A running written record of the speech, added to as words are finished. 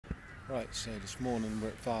Right, so this morning we're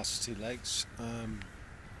at Varsity Lakes.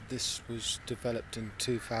 This was developed in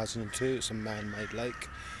 2002. It's a man-made lake.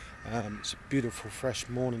 It's a beautiful fresh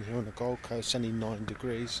morning here on the Gold Coast, only 9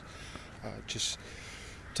 degrees. Just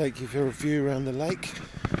take you for a view around the lake.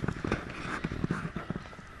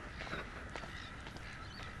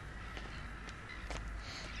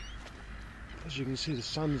 As you can see, the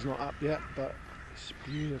sun's not up yet, but it's a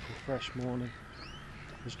beautiful fresh morning.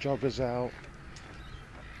 There's joggers out.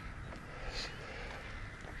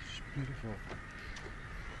 It's beautiful.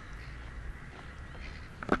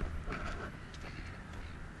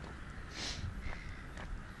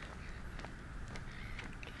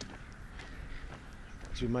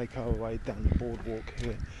 As we make our way down the boardwalk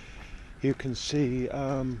here, you can see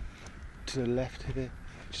to the left here,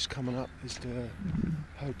 just coming up, is the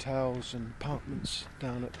hotels and apartments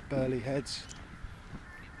down at Burley Heads.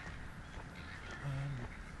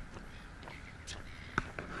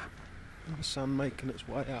 And the sun making its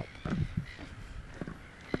way up.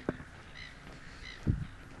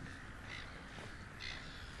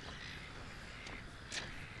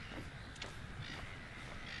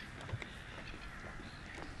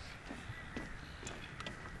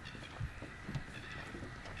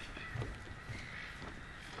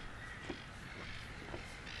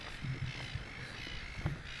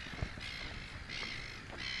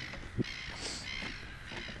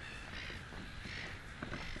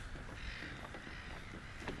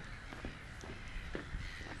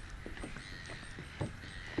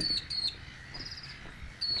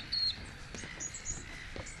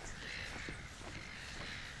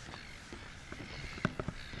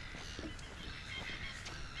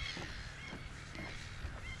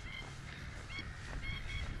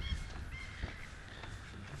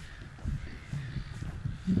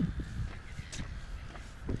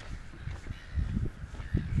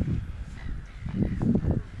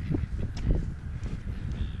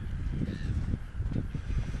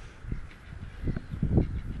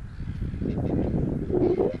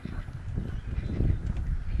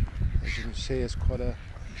 As you can see, it's quite a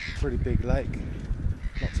pretty big lake.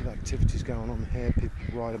 Lots of activities going on here.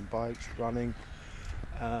 People riding bikes, running,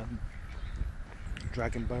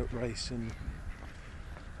 dragon boat racing.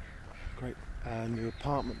 Great new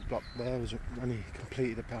apartment block there was only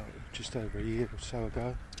completed about just over a year or so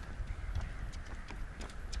ago.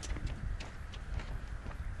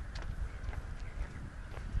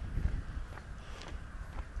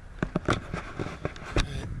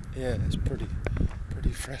 Yeah, it's pretty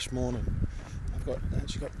fresh morning. I've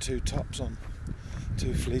actually got 2 tops on,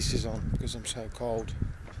 2 fleeces on because I'm so cold.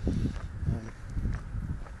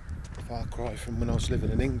 Far cry from when I was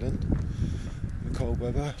living in England in the cold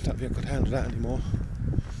weather. I don't think I could handle that anymore.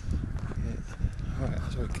 Yeah. Alright,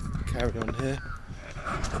 so we can carry on here.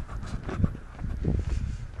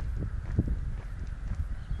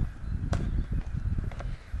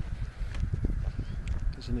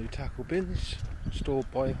 There's a new tackle bins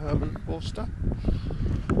stored by Herman Forster.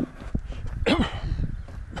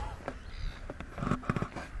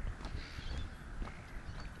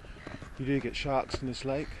 You do get sharks in this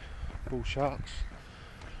lake, bull sharks,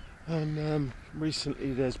 and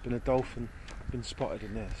recently there's been a dolphin been spotted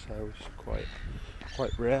in there, so it's quite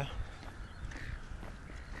rare.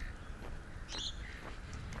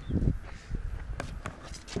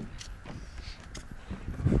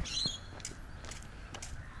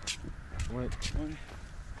 Right.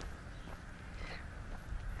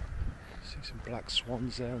 See some black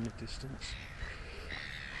swans there in the distance.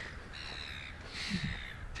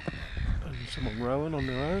 And someone rowing on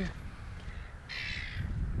their own.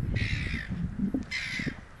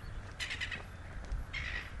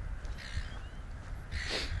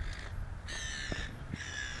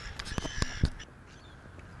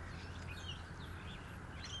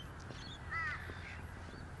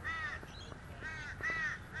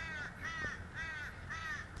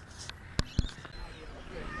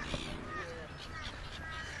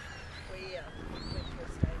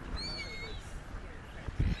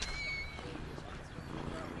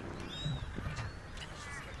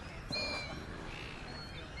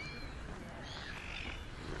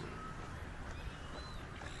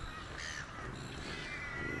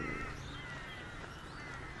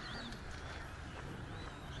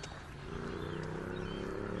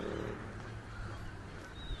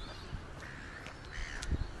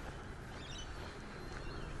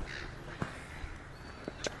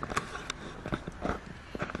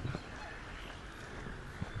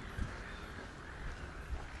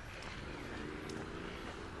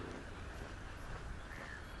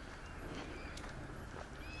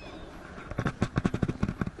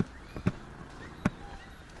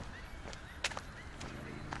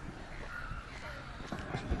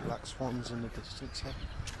 black swans in the distance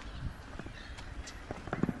here.